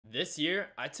This year,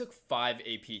 I took 5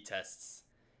 AP tests.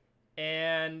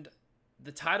 And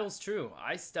the title's true.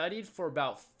 I studied for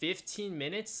about 15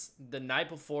 minutes the night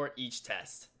before each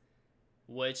test,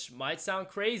 which might sound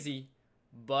crazy,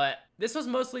 but this was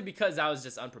mostly because I was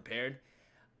just unprepared.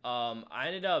 I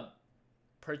ended up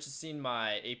purchasing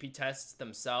my AP tests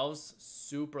themselves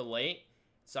super late,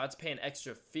 so I had to pay an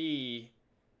extra fee,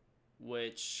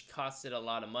 which costed a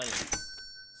lot of money.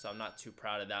 So I'm not too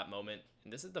proud of that moment.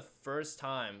 And this is the first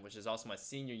time, which is also my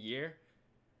senior year,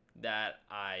 that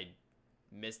I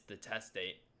missed the test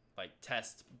date, like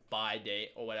test by date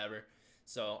or whatever.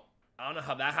 So I don't know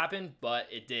how that happened, but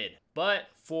it did. But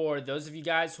for those of you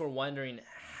guys who are wondering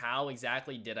how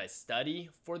exactly did I study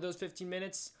for those 15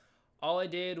 minutes, all I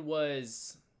did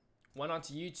was went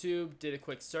onto YouTube, did a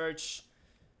quick search,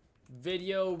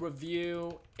 video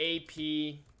review,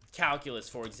 AP, calculus,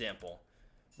 for example,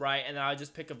 right? And then I would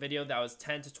just pick a video that was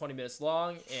 10 to 20 minutes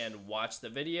long and watch the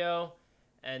video.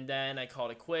 And then I called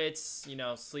it quits. You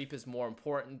know, sleep is more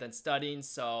important than studying,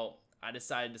 so I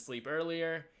decided to sleep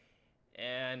earlier.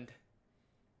 And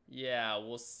yeah,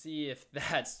 we'll see if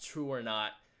that's true or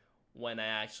not when I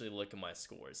actually look at my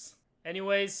scores.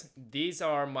 Anyways, these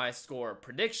are my score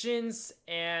predictions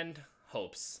and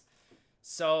hopes.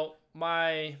 So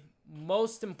my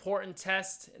most important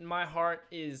test in my heart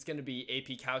is going to be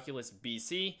AP Calculus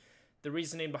BC. The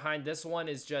reasoning behind this one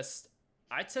is just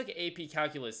I took AP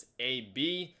Calculus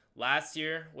AB last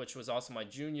year, which was also my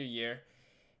junior year,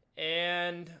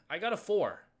 and I got a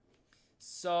 4.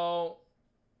 So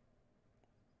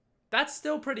that's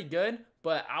still pretty good,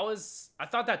 but I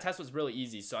thought that test was really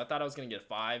easy, so I thought I was going to get a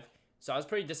 5. So I was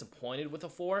pretty disappointed with a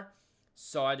 4.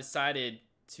 So I decided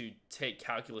to take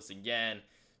calculus again,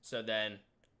 so then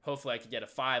hopefully I could get a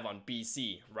 5 on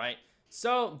BC, right?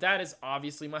 So that is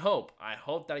obviously my hope. I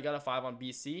hope that I got a 5 on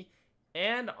BC.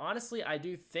 And honestly, I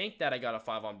do think that I got a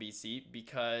 5 on BC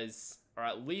because, or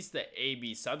at least the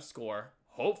AB subscore,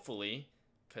 hopefully,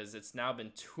 because it's now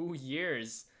been 2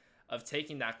 years of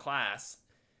taking that class.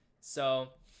 So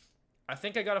I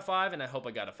think I got a 5 and I hope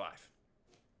I got a 5.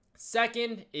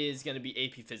 Second is going to be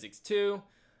AP Physics 2.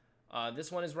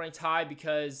 This one is ranked high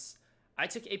because I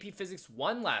took AP Physics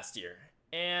 1 last year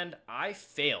and I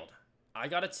failed. I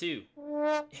got a 2.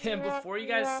 And before you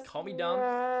guys call me dumb,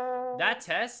 that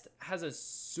test has a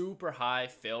super high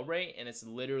fail rate, and it's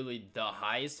literally the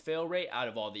highest fail rate out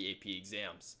of all the AP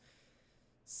exams.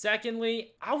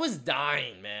 Secondly, I was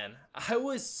dying, man. I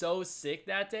was so sick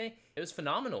that day. It was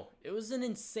phenomenal. It was an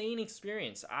insane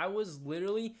experience. I was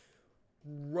literally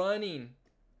running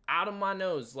out of my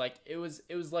nose. Like it was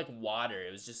like water.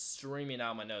 It was just streaming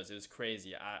out of my nose. It was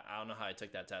crazy. I don't know how I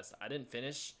took that test. I didn't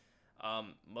finish.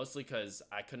 Mostly because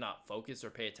I could not focus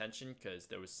or pay attention because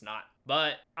there was snot.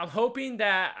 But I'm hoping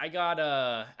that I got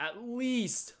at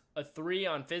least a 3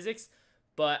 on physics.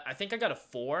 But I think I got a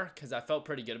 4 because I felt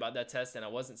pretty good about that test and I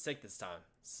wasn't sick this time.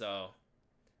 So,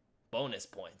 bonus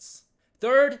points.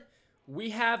 Third, we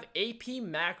have AP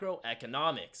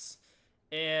Macroeconomics.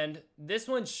 And this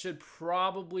one should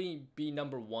probably be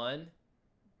number 1,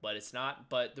 but it's not.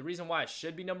 But the reason why it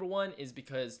should be number 1 is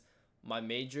because my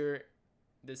major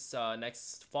this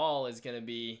next fall is going to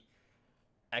be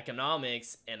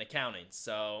economics and accounting.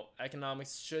 So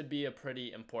economics should be a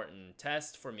pretty important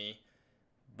test for me,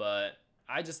 but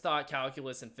I just thought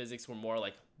calculus and physics were more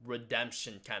like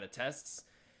redemption kind of tests.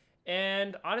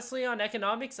 And honestly, on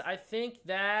economics, I think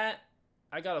that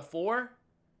I got a 4.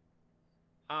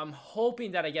 I'm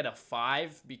hoping that I get a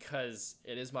 5 because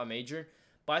it is my major,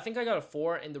 but I think I got a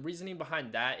 4, and the reasoning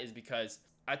behind that is because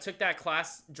I took that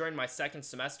class during my second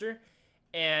semester.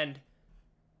 And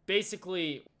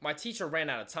basically, my teacher ran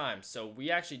out of time, so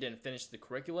we actually didn't finish the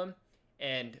curriculum,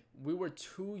 and we were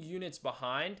 2 units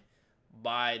behind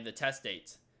by the test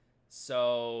dates.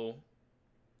 So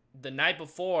the night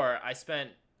before, I spent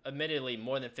admittedly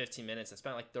more than 15 minutes. I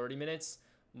spent like 30 minutes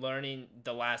learning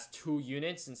the last 2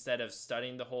 units instead of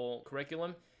studying the whole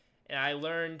curriculum, and I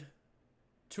learned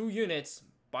 2 units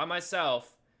by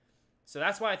myself. So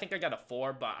that's why I think I got a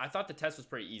 4, but I thought the test was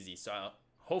pretty easy, so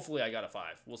hopefully I got a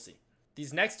 5. We'll see.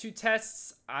 These next 2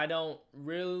 tests I don't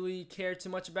really care too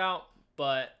much about,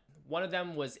 but one of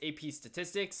them was AP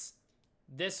Statistics.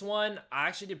 This one, I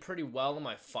actually did pretty well in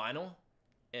my final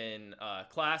in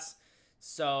class.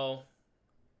 So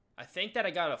I think that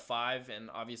I got a 5, and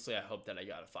obviously I hope that I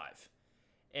got a 5.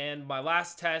 And my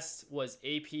last test was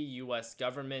AP US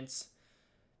Government.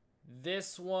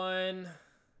 This one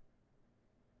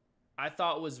I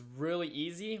thought was really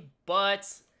easy,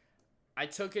 but I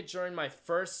took it during my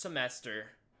first semester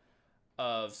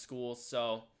of school,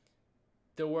 so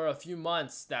there were a few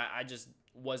months that I just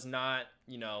was not,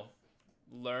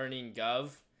 learning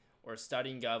Gov, or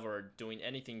studying Gov or doing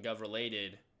anything Gov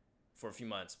related for a few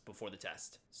months before the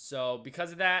test. So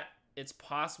because of that, it's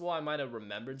possible I might have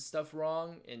remembered stuff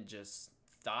wrong and just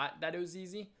thought that it was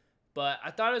easy. But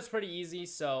I thought it was pretty easy,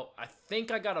 so I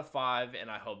think I got a 5, and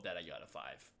I hope that I got a 5.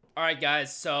 Alright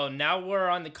guys, so now we're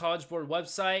on the College Board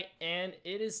website, and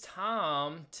it is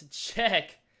time to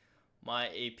check my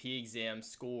AP exam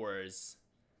scores.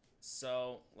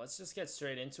 So let's just get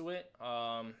straight into it.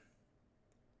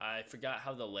 I forgot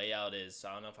how the layout is, so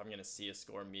I don't know if I'm going to see a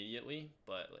score immediately,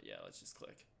 but yeah, let's just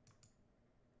click.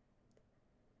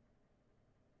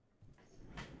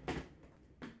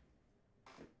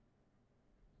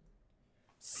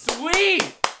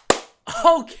 Sweet!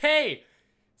 Okay,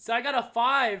 so I got a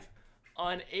 5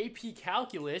 on AP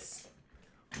Calculus.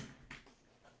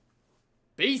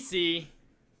 BC.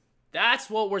 That's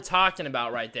what we're talking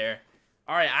about right there.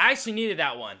 All right, I actually needed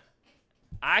that one.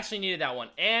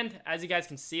 And as you guys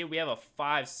can see, we have a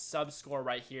 5 sub score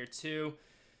right here too.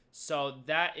 So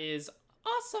that is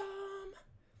awesome.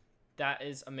 That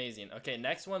is amazing. Okay,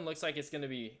 next one looks like it's going to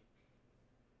be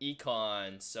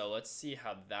Econ. So let's see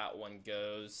how that one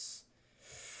goes.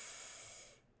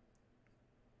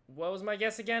 What was my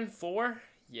guess again? 4?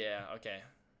 Yeah, okay.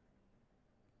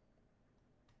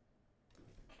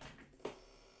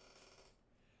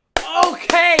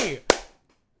 Okay!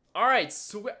 Alright,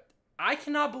 so I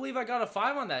cannot believe I got a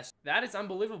 5 on that. That is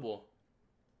unbelievable.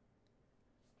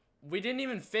 We didn't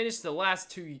even finish the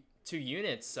last two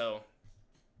units, so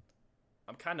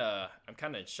I'm kind of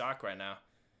in shock right now.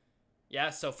 Yeah,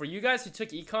 so for you guys who took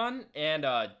Econ and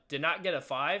did not get a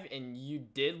 5 and you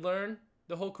did learn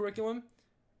the whole curriculum,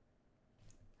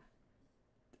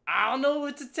 I don't know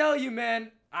what to tell you,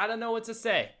 man. I don't know what to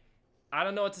say.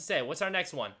 What's our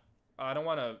next one? I don't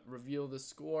want to reveal the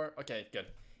score. Okay, good.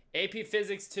 AP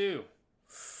Physics 2.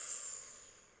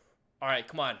 All right,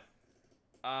 come on.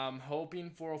 I'm hoping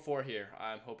for a 4 here.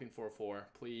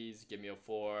 Please give me a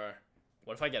 4.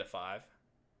 What if I get a 5?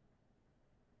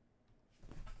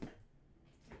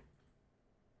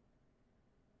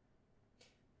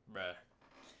 Bruh.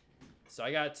 So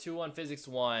I got a 2 on Physics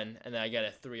 1, and then I got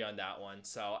a 3 on that one.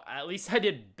 So at least I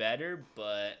did better,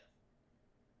 but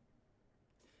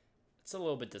it's a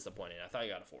little bit disappointing. I thought I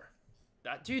got a 4.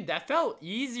 Dude, that felt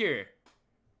easier.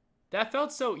 That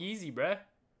felt so easy, bruh.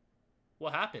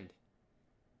 What happened?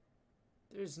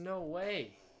 There's no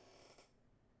way.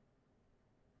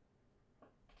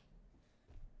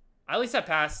 At least I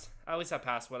passed.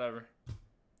 Whatever.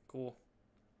 Cool.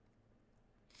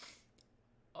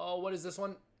 Oh, what is this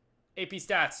one? AP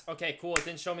Stats. Okay, cool. It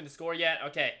didn't show me the score yet.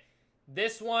 Okay.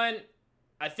 This one,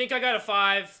 I think I got a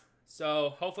 5.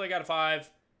 So, hopefully I got a 5.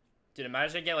 Dude,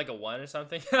 imagine I get like a 1 or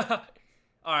something.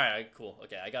 Alright, cool.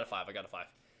 Okay, I got a 5.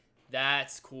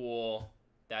 That's cool.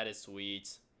 That is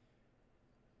sweet.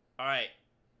 Alright.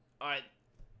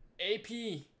 AP,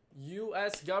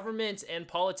 U.S. Government and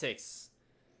Politics.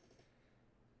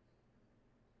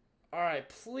 Alright,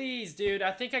 please, dude.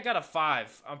 I think I got a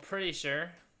 5. I'm pretty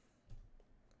sure.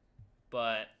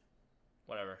 But,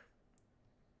 whatever.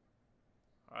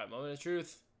 Alright, moment of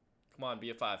truth. Come on, be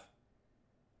a 5.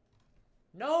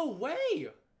 No way!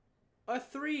 A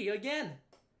 3 again.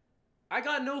 I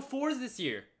got no 4s this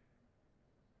year.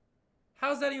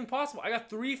 How's that even possible? I got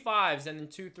 3 5s and then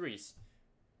 2 3s.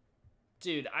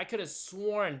 Dude, I could have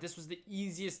sworn this was the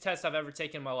easiest test I've ever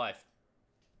taken in my life.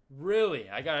 Really?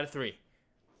 I got a 3.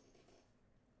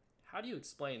 How do you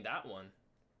explain that one?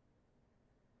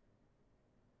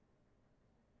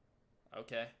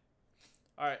 Okay.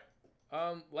 Alright.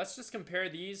 Let's just compare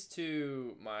these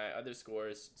to my other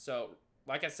scores. So,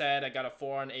 like I said, I got a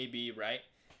 4 on AB, right?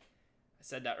 I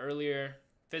said that earlier.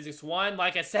 Physics 1,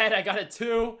 like I said, I got a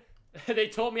 2. They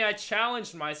told me I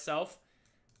challenged myself.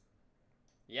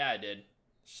 Yeah, I did.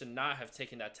 Should not have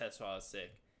taken that test while I was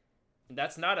sick. And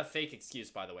that's not a fake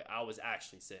excuse, by the way. I was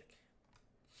actually sick.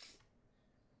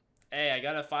 Hey, I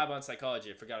got a 5 on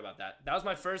psychology. I forgot about that. That was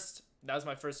my first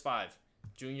 5.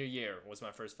 Junior year was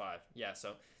my first 5. Yeah,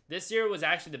 so this year was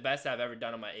actually the best I've ever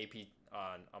done on my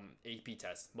AP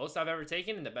test. Most I've ever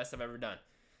taken and the best I've ever done.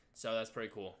 So that's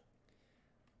pretty cool.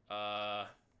 Yeah,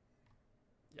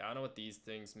 I don't know what these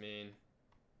things mean,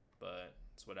 but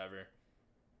it's whatever.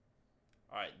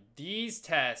 Alright, these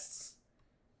tests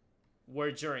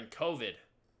were during COVID.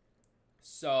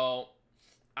 So,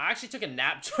 I actually took a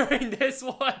nap during this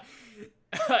one.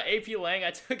 AP Lang,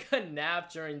 I took a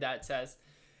nap during that test.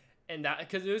 And that,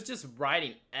 because it was just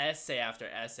writing essay after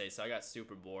essay, so I got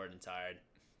super bored and tired.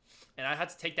 And I had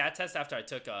to take that test after I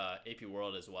took AP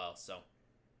World as well, so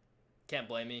can't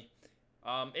blame me.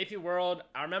 AP World,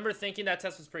 I remember thinking that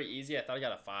test was pretty easy. I thought I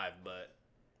got a 5, but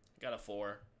I got a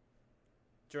 4.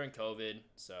 during COVID,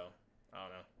 so I don't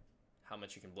know how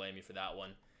much you can blame me for that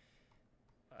one.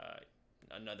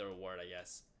 Another award, I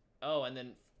guess. Oh, and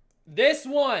then this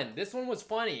one was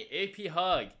funny. AP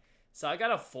Hug. So I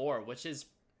got a 4, which is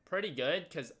pretty good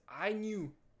because I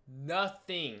knew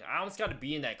nothing. I almost got a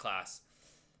B in that class.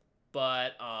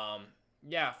 But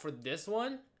yeah, for this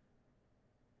one,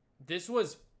 this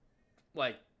was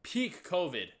like peak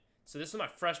COVID. So this was my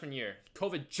freshman year.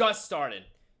 COVID just started.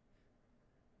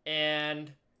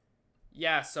 And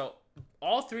yeah, so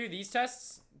all 3 of these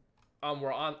tests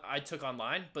I took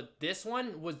online, but this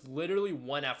one was literally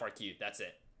 1 FRQ. That's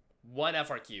it. 1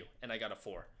 FRQ, and I got a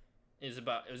 4. It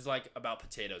was like about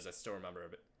potatoes. I still remember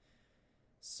it.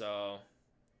 So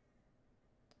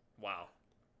wow.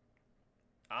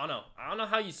 I don't know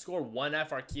how you score 1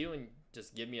 FRQ and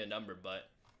just give me a number, but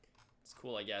it's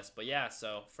cool, I guess. But yeah,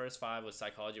 so first 5 was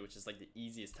psychology, which is like the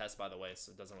easiest test, by the way,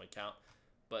 so it doesn't really count.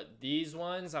 But these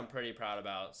ones I'm pretty proud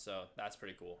about, so that's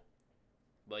pretty cool.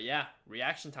 But yeah,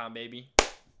 reaction time, baby.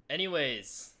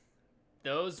 Anyways,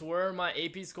 those were my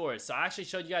AP scores. So I actually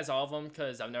showed you guys all of them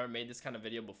because I've never made this kind of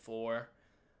video before.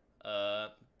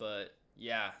 But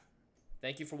yeah,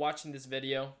 thank you for watching this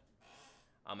video.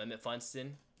 I'm Emmett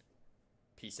Funston.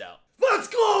 Peace out. Let's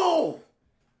go!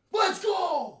 Let's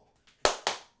go!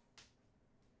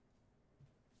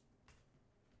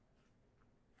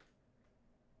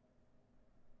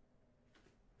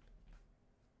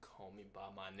 Call me by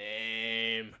my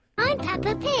name. I'm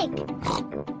Peppa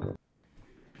Pig.